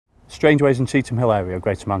Strangeways in Cheetham Hill area of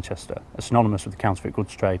Greater Manchester are synonymous with the counterfeit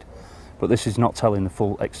goods trade, but this is not telling the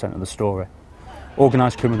full extent of the story.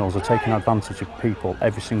 Organised criminals are taking advantage of people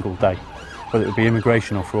every single day, whether it be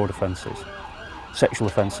immigration or fraud offences, sexual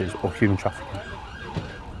offences or human trafficking.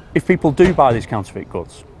 If people do buy these counterfeit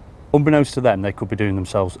goods, unbeknownst to them they could be doing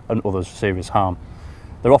themselves and others serious harm.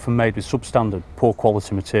 They're often made with substandard, poor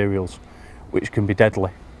quality materials, which can be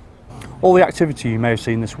deadly. All the activity you may have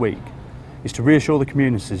seen this week is to reassure the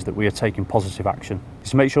communities that we are taking positive action, is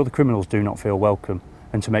to make sure the criminals do not feel welcome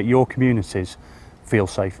and to make your communities feel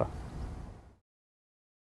safer.